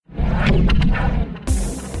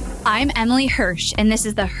I'm Emily Hirsch, and this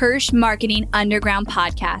is the Hirsch Marketing Underground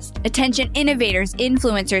Podcast. Attention innovators,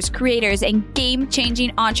 influencers, creators, and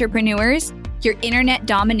game-changing entrepreneurs. Your internet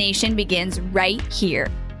domination begins right here.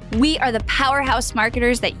 We are the powerhouse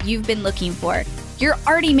marketers that you've been looking for. You're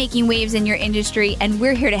already making waves in your industry, and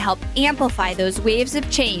we're here to help amplify those waves of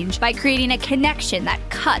change by creating a connection that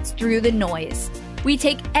cuts through the noise. We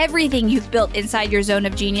take everything you've built inside your zone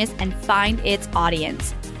of genius and find its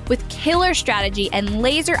audience. With killer strategy and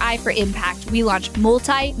laser eye for impact, we launch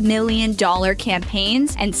multi-million-dollar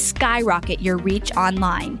campaigns and skyrocket your reach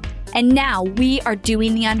online. And now we are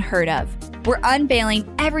doing the unheard of. We're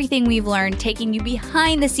unveiling everything we've learned, taking you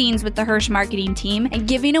behind the scenes with the Hirsch marketing team and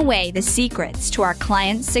giving away the secrets to our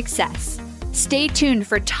clients' success. Stay tuned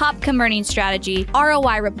for top converting strategy,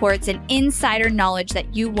 ROI reports, and insider knowledge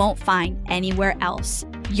that you won't find anywhere else.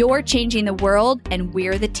 You're changing the world, and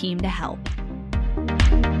we're the team to help.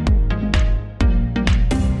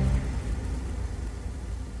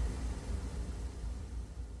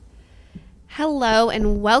 Hello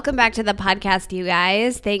and welcome back to the podcast, you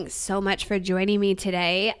guys. Thanks so much for joining me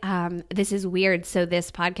today. This is weird. So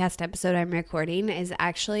this podcast episode I'm recording is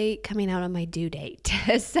actually coming out on my due date.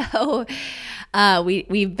 So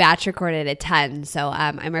we batch recorded a ton. So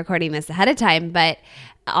I'm recording this ahead of time, but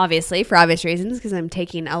obviously for obvious reasons, because I'm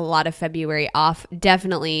taking a lot of February off,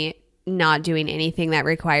 definitely not doing anything that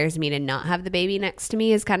requires me to not have the baby next to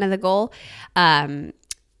me is kind of the goal.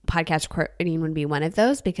 Podcast recording would be one of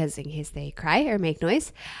those because in case they cry or make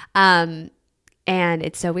noise. And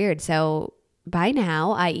it's so weird. So by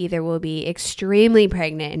now I either will be extremely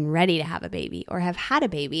pregnant and ready to have a baby or have had a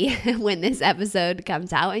baby when this episode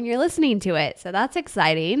comes out and you're listening to it. So that's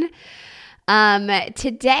exciting.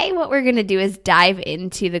 Today, what we're going to do is dive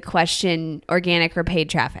into the question, organic or paid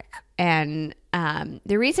traffic. And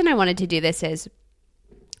the reason I wanted to do this is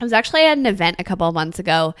I was actually at an event a couple of months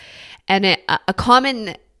ago, and a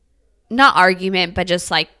common not argument, but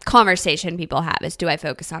just like conversation people have is, do I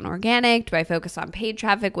focus on organic? Do I focus on paid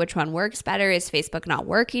traffic? Which one works better? Is Facebook not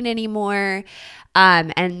working anymore?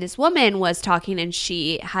 And this woman was talking, and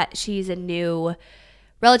she's a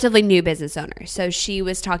relatively new business owner. So she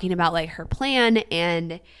was talking about like her plan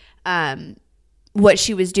and what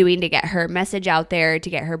she was doing to get her message out there, to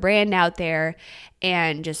get her brand out there,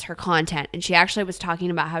 and just her content. And she actually was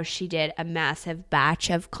talking about how she did a massive batch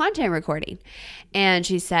of content recording. And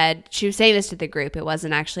she said, she was saying this to the group, it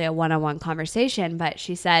wasn't actually a one-on-one conversation, but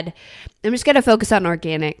she said, I'm just going to focus on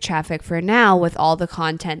organic traffic for now with all the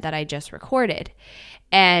content that I just recorded.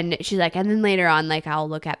 And she's like, and then later on, like, I'll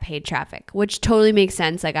look at paid traffic, which totally makes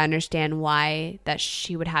sense. Like, I understand why that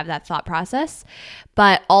she would have that thought process.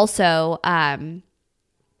 But also, I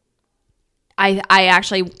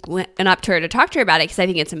actually went up to her to talk to her about it because I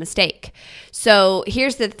think it's a mistake. So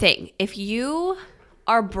here's the thing. If you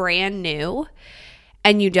are brand new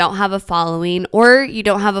and you don't have a following, or you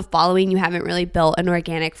don't have a following, you haven't really built an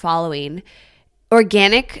organic following,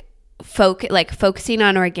 focusing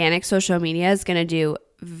on organic social media is going to do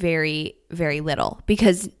very, very little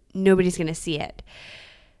because nobody's going to see it.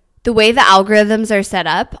 The way the algorithms are set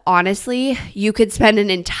up, honestly, you could spend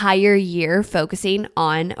an entire year focusing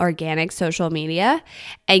on organic social media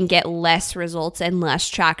and get less results and less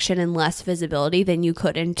traction and less visibility than you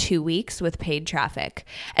could in 2 weeks with paid traffic.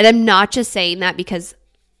 And I'm not just saying that because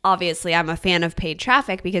obviously I'm a fan of paid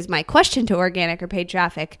traffic, because my question to organic or paid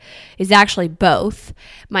traffic is actually both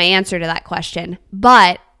my answer to that question.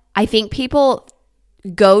 But I think people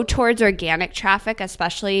go towards organic traffic,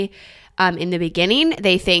 especially in the beginning.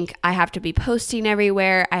 They think I have to be posting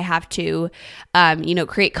everywhere. I have to,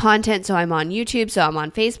 create content. So I'm on YouTube. So I'm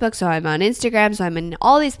on Facebook. So I'm on Instagram. So I'm in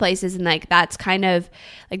all these places. And like, that's kind of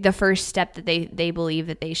like the first step that they believe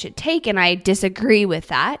that they should take. And I disagree with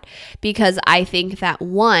that because I think that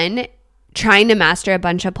one, trying to master a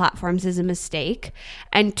bunch of platforms is a mistake.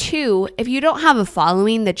 And two, if you don't have a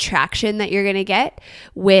following, the traction that you're going to get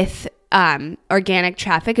with organic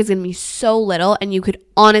traffic is going to be so little, and you could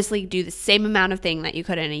honestly do the same amount of thing that you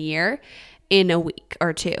could in a year in a week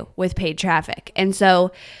or two with paid traffic. And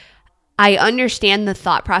so I understand the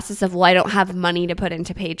thought process of, well, I don't have money to put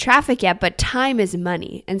into paid traffic yet, but time is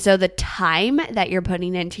money. And so the time that you're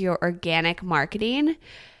putting into your organic marketing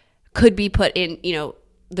could be put in,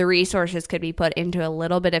 the resources could be put into a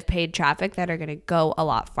little bit of paid traffic that are going to go a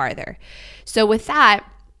lot farther. So with that,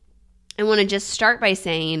 I want to just start by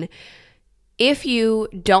saying, if you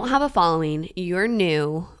don't have a following, you're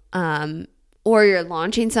new, or you're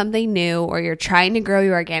launching something new, or you're trying to grow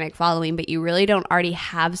your organic following, but you really don't already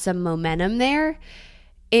have some momentum there,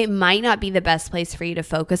 it might not be the best place for you to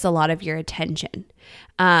focus a lot of your attention,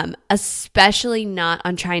 especially not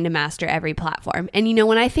on trying to master every platform. And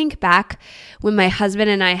when I think back when my husband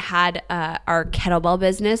and I had our kettlebell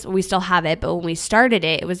business, we still have it, but when we started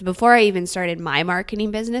it, it was before I even started my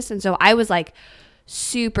marketing business. And so I was like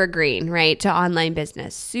super green, right, to online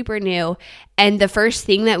business, super new. And the first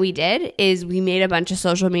thing that we did is we made a bunch of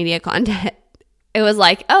social media content. It was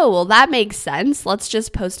like, oh, well, that makes sense. Let's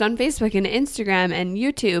just post on Facebook and Instagram and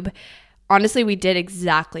YouTube. Honestly, we did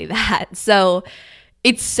exactly that. So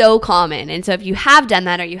it's so common. And so if you have done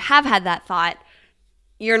that or you have had that thought,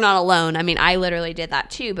 you're not alone. I mean, I literally did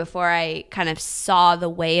that too before I kind of saw the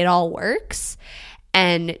way it all works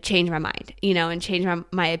and changed my mind, and changed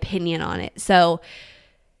my opinion on it. So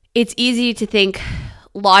it's easy to think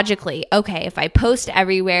logically, okay, if I post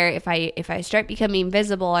everywhere, if I start becoming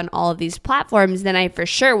visible on all of these platforms, then I for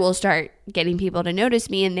sure will start getting people to notice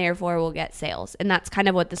me and therefore will get sales. And that's kind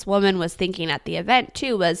of what this woman was thinking at the event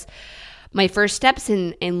too, was my first steps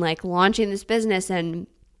in like launching this business and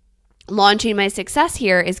launching my success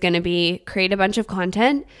here is going to be create a bunch of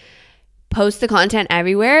content, post the content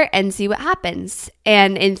everywhere and see what happens.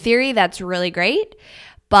 And in theory, that's really great,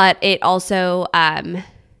 but it also,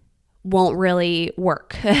 won't really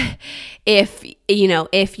work if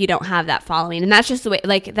you don't have that following. And that's just the way,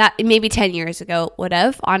 like that maybe 10 years ago it would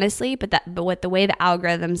have, honestly, but with the way the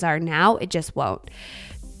algorithms are now, it just won't.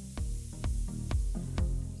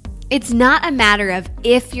 It's not a matter of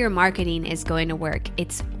if your marketing is going to work,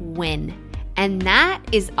 it's when. And that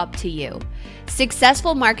is up to you.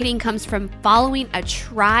 Successful marketing comes from following a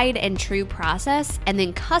tried and true process and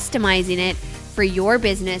then customizing it for your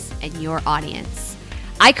business and your audience.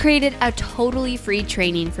 I created a totally free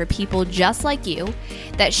training for people just like you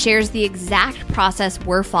that shares the exact process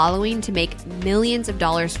we're following to make millions of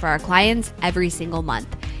dollars for our clients every single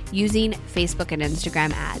month using Facebook and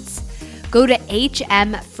Instagram ads. Go to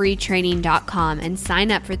hmfreetraining.com and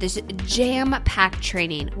sign up for this jam-packed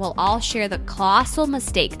training. We'll all share the colossal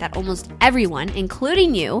mistake that almost everyone,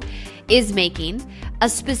 including you, is making, a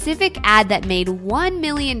specific ad that made $1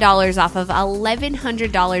 million off of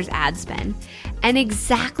 $1,100 ad spend, and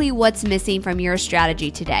exactly what's missing from your strategy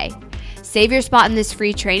today. Save your spot in this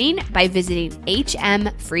free training by visiting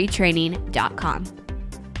hmfreetraining.com.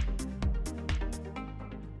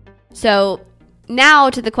 So now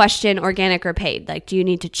to the question, organic or paid. Like, do you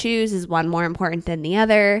need to choose? Is one more important than the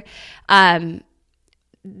other? My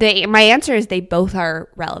answer is they both are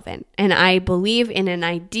relevant. And I believe in an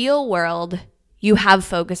ideal world, you have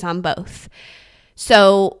focus on both.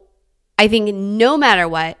 So I think no matter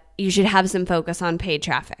what, you should have some focus on paid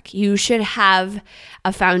traffic. You should have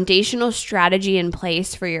a foundational strategy in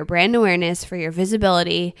place for your brand awareness, for your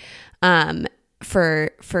visibility,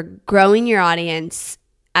 for growing your audience,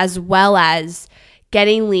 as well as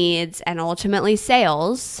getting leads and ultimately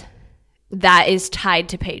sales that is tied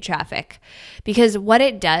to paid traffic. Because what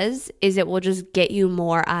it does is it will just get you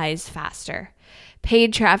more eyes faster.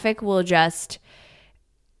 Paid traffic will just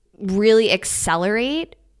really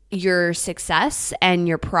accelerate your success and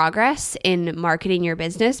your progress in marketing your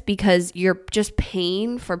business because you're just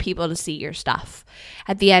paying for people to see your stuff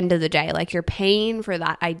at the end of the day. Like, you're paying for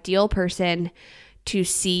that ideal person to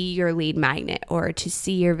see your lead magnet or to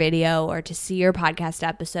see your video or to see your podcast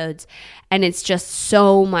episodes. And it's just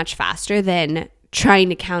so much faster than trying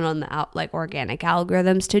to count on the organic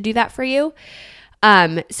algorithms to do that for you.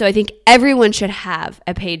 So I think everyone should have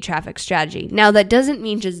a paid traffic strategy. Now, that doesn't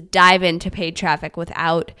mean just dive into paid traffic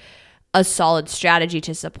without a solid strategy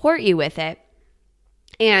to support you with it.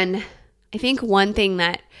 And I think one thing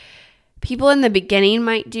that people in the beginning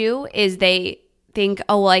might do is they think,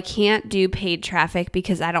 oh, well, I can't do paid traffic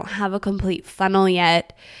because I don't have a complete funnel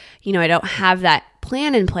yet. I don't have that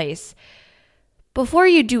plan in place. Before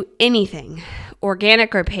you do anything,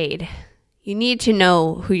 organic or paid, you need to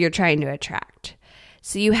know who you're trying to attract.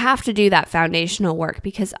 So you have to do that foundational work,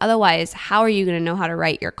 because otherwise, how are you going to know how to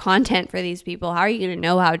write your content for these people? How are you going to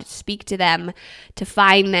know how to speak to them, to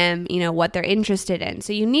find them, what they're interested in?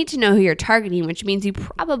 So you need to know who you're targeting, which means you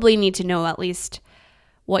probably need to know at least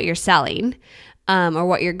what you're selling, or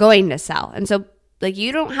what you're going to sell. And so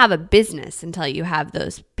you don't have a business until you have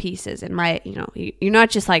those pieces. And you're not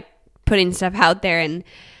just putting stuff out there and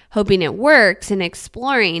hoping it works and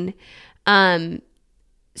exploring.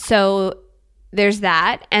 So there's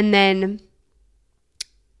that. And then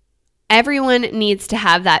everyone needs to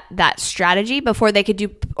have that strategy before they could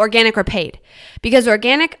do organic or paid, because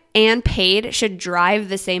organic and paid should drive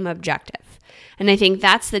the same objective. And I think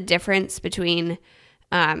that's the difference between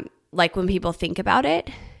when people think about it.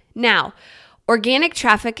 Now, Organic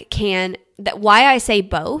traffic why I say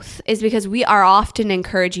both is because we are often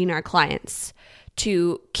encouraging our clients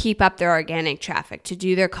to keep up their organic traffic, to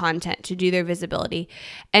do their content, to do their visibility.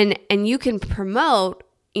 And you can promote,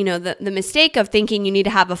 the mistake of thinking you need to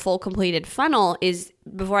have a full completed funnel is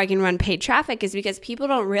before I can run paid traffic is because people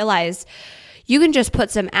don't realize you can just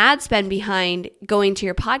put some ad spend behind going to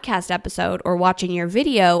your podcast episode or watching your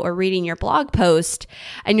video or reading your blog post,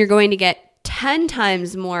 and you're going to get 10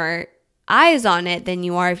 times more eyes on it than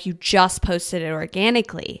you are if you just posted it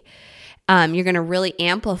organically. You're going to really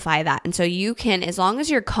amplify that. And so you can, as long as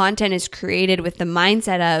your content is created with the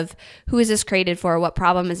mindset of who is this created for, what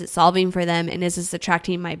problem is it solving for them, and is this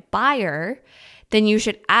attracting my buyer, then you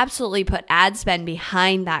should absolutely put ad spend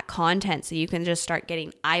behind that content so you can just start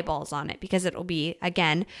getting eyeballs on it, because it will be,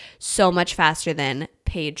 again, so much faster than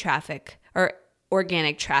paid traffic or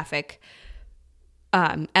organic traffic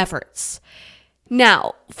efforts.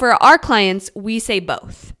 Now, for our clients, we say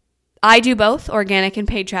both. I do both, organic and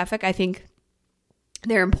paid traffic. I think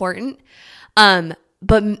they're important. But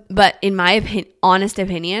in my honest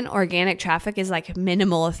opinion, organic traffic is like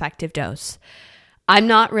minimal effective dose. I'm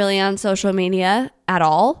not really on social media at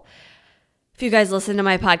all. If you guys listen to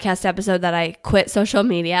my podcast episode that I quit social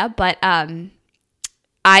media, but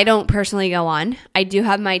I don't personally go on. I do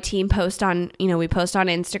have my team post on, we post on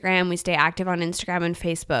Instagram. We stay active on Instagram and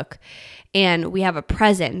Facebook, and we have a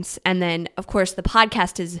presence. And then, of course, the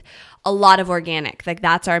podcast is a lot of organic. Like,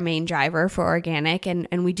 that's our main driver for organic, and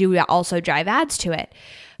we do also drive ads to it.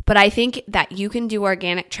 But I think that you can do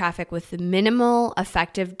organic traffic with the minimal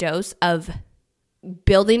effective dose of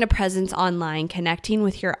building a presence online, connecting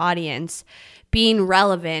with your audience, being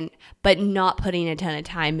relevant, but not putting a ton of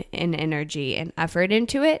time and energy and effort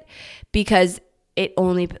into it, because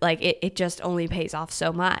it just only pays off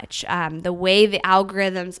so much. The way the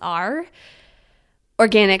algorithms are,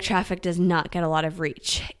 organic traffic does not get a lot of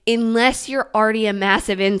reach unless you're already a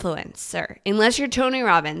massive influencer, unless you're Tony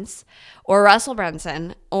Robbins or Russell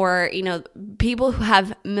Brunson or, people who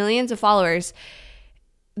have millions of followers.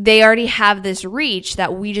 They already have this reach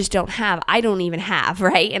that we just don't have. I don't even have,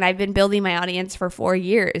 right? And I've been building my audience for 4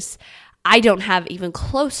 years. I don't have even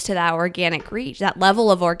close to that organic reach, that level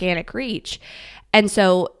of organic reach. And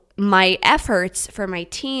so my efforts for my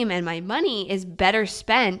team and my money is better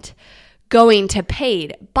spent going to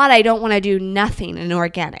paid, but I don't want to do nothing in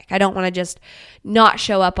organic. I don't want to just not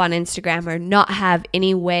show up on Instagram or not have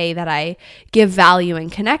any way that I give value and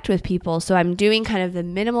connect with people. So I'm doing kind of the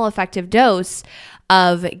minimal effective dose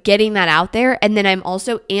of getting that out there. And then I'm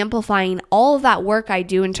also amplifying all of that work I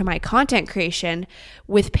do into my content creation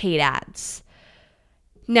with paid ads.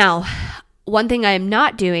 Now, one thing I am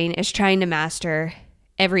not doing is trying to master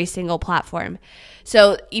every single platform.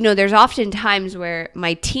 So, there's often times where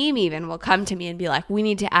my team even will come to me and be like, we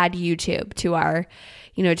need to add YouTube to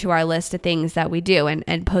our list of things that we do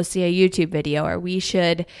and post a YouTube video, or we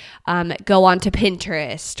should go on to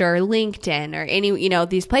Pinterest or LinkedIn or any,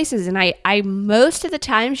 these places. And I most of the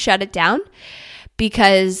time shut it down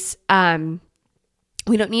because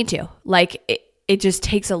we don't need to. Like, it just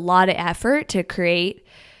takes a lot of effort to create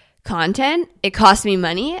content. It costs me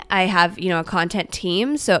money. I have, a content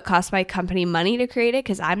team, so it costs my company money to create it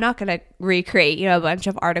because I'm not going to recreate, a bunch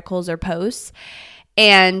of articles or posts.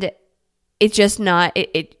 And it's just not,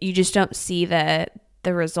 you just don't see the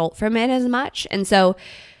result from it as much. And so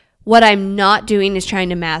what I'm not doing is trying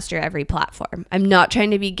to master every platform. I'm not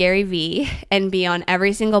trying to be Gary Vee and be on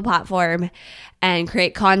every single platform and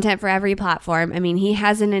create content for every platform. I mean, he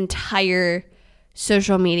has an entire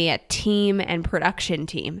social media team and production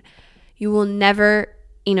team. You will never,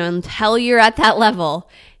 until you're at that level,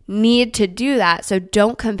 need to do that. So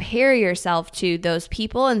don't compare yourself to those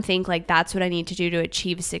people and think like that's what I need to do to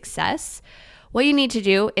achieve success. What you need to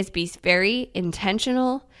do is be very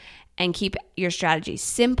intentional and keep your strategy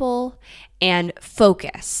simple and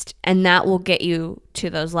focused. And that will get you to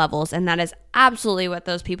those levels. And that is absolutely what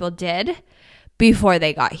those people did before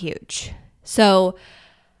they got huge. So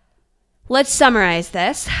let's summarize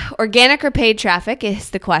this. Organic or paid traffic is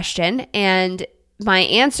the question. And my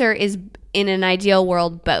answer is, in an ideal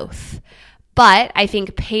world, both. But I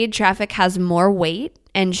think paid traffic has more weight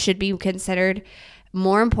and should be considered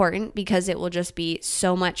more important because it will just be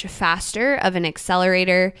so much faster of an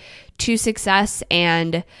accelerator to success,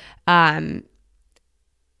 and it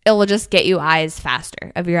will just get you eyes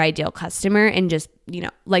faster of your ideal customer. And just,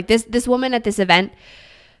 like this woman at this event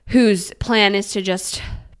whose plan is to just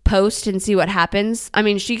post and see what happens. I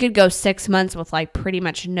mean, she could go 6 months with like pretty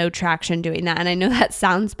much no traction doing that. And I know that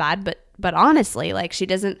sounds bad, but honestly, like, she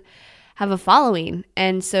doesn't have a following.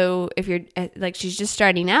 And so if you're like, she's just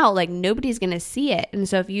starting out, like, nobody's going to see it. And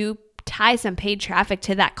so if you tie some paid traffic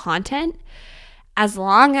to that content, as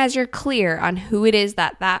long as you're clear on who it is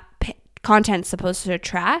that content's supposed to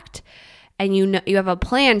attract, and you have a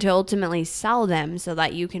plan to ultimately sell them so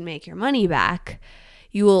that you can make your money back,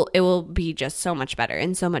 it will be just so much better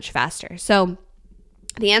and so much faster. So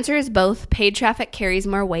the answer is both. Paid traffic carries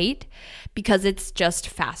more weight because it's just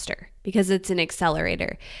faster, because it's an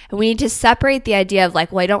accelerator. And we need to separate the idea of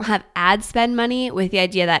like, well, I don't have ad spend money, with the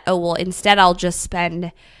idea that, oh, well, instead I'll just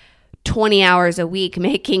spend 20 hours a week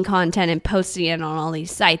making content and posting it on all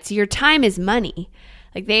these sites. Your time is money.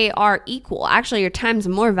 Like, they are equal. Actually, your time's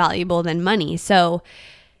more valuable than money. So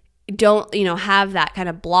don't, have that kind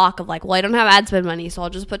of block of like, well, I don't have ad spend money, so I'll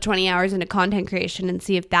just put 20 hours into content creation and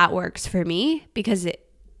see if that works for me, because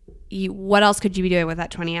what else could you be doing with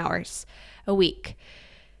that 20 hours a week?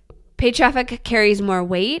 Paid traffic carries more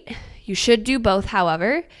weight. You should do both,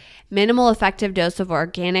 however. Minimal effective dose of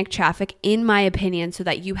organic traffic, in my opinion, so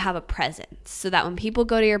that you have a presence, so that when people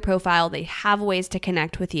go to your profile, they have ways to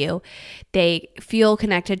connect with you. They feel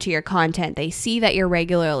connected to your content. They see that you're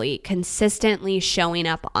regularly, consistently showing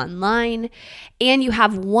up online, and you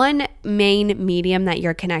have one main medium that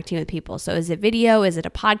you're connecting with people. So is it video? Is it a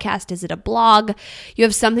podcast? Is it a blog? You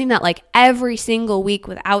have something that like every single week,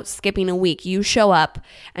 without skipping a week, you show up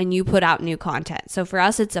and you put out new content. So for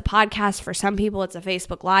us, it's a podcast. For some people, it's a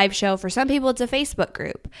Facebook Live show. For some people, it's a Facebook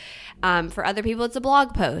group. For other people, it's a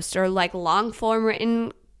blog post or like long form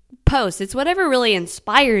written posts. It's whatever really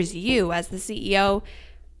inspires you as the CEO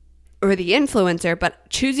or the influencer, but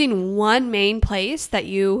choosing one main place that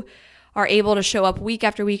you are able to show up week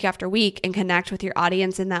after week after week and connect with your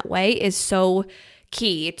audience in that way is so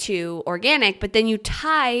key to organic. But then you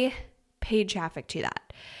tie paid traffic to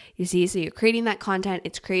that. You see, so you're creating that content.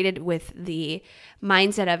 It's created with the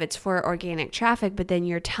mindset of it's for organic traffic, but then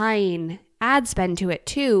you're tying ad spend to it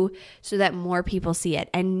too, so that more people see it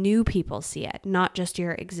and new people see it, not just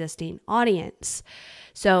your existing audience.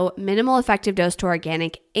 So minimal effective dose to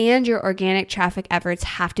organic, and your organic traffic efforts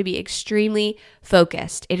have to be extremely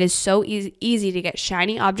focused. It is so easy to get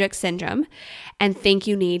shiny object syndrome and think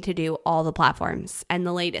you need to do all the platforms and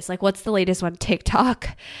the latest. Like, what's the latest one?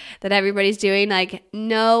 TikTok that everybody's doing? Like,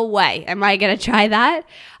 no way am I going to try that.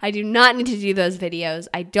 I do not need to do those videos.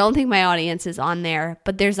 I don't think my audience is on there,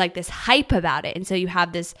 but there's like this hype about it. And so you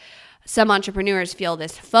have this, some entrepreneurs feel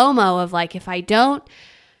this FOMO of like, if I don't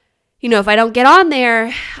get on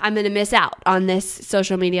there, I'm going to miss out on this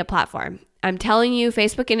social media platform. I'm telling you,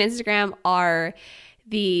 Facebook and Instagram are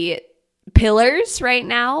the pillars right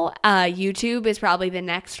now. YouTube is probably the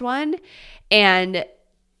next one. And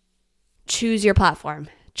choose your platform.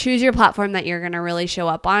 Choose your platform that you're going to really show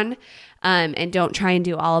up on. And don't try and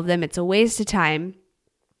do all of them. It's a waste of time.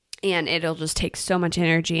 And it'll just take so much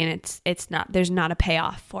energy, and there's not a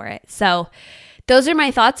payoff for it. So those are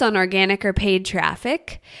my thoughts on organic or paid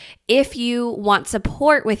traffic. If you want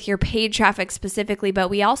support with your paid traffic specifically, but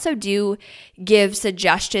we also do give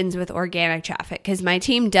suggestions with organic traffic, because my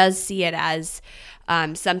team does see it as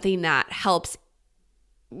something that helps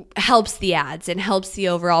the ads and helps the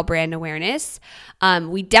overall brand awareness.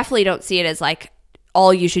 We definitely don't see it as like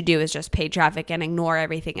all you should do is just paid traffic and ignore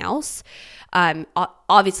everything else.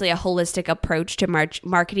 Obviously, a holistic approach to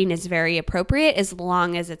marketing is very appropriate as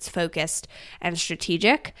long as it's focused and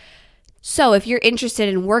strategic. So if you're interested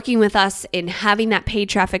in working with us in having that paid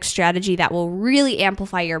traffic strategy that will really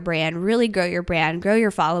amplify your brand, really grow your brand, grow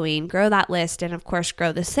your following, grow that list, and of course,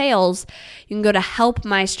 grow the sales, you can go to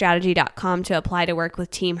helpmystrategy.com to apply to work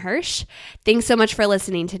with Team Hirsch. Thanks so much for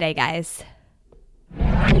listening today, guys.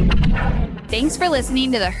 Thanks for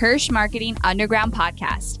listening to the Hirsch Marketing Underground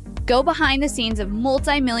podcast. Go behind the scenes of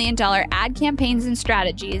multi-million-dollar ad campaigns and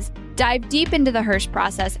strategies, dive deep into the Hirsch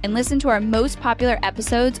process, and listen to our most popular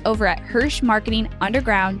episodes over at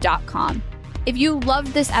hirschmarketingunderground.com. If you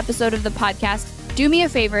loved this episode of the podcast, do me a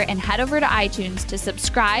favor and head over to iTunes to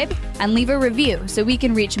subscribe and leave a review so we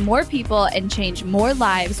can reach more people and change more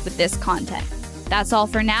lives with this content. That's all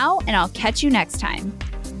for now, and I'll catch you next time.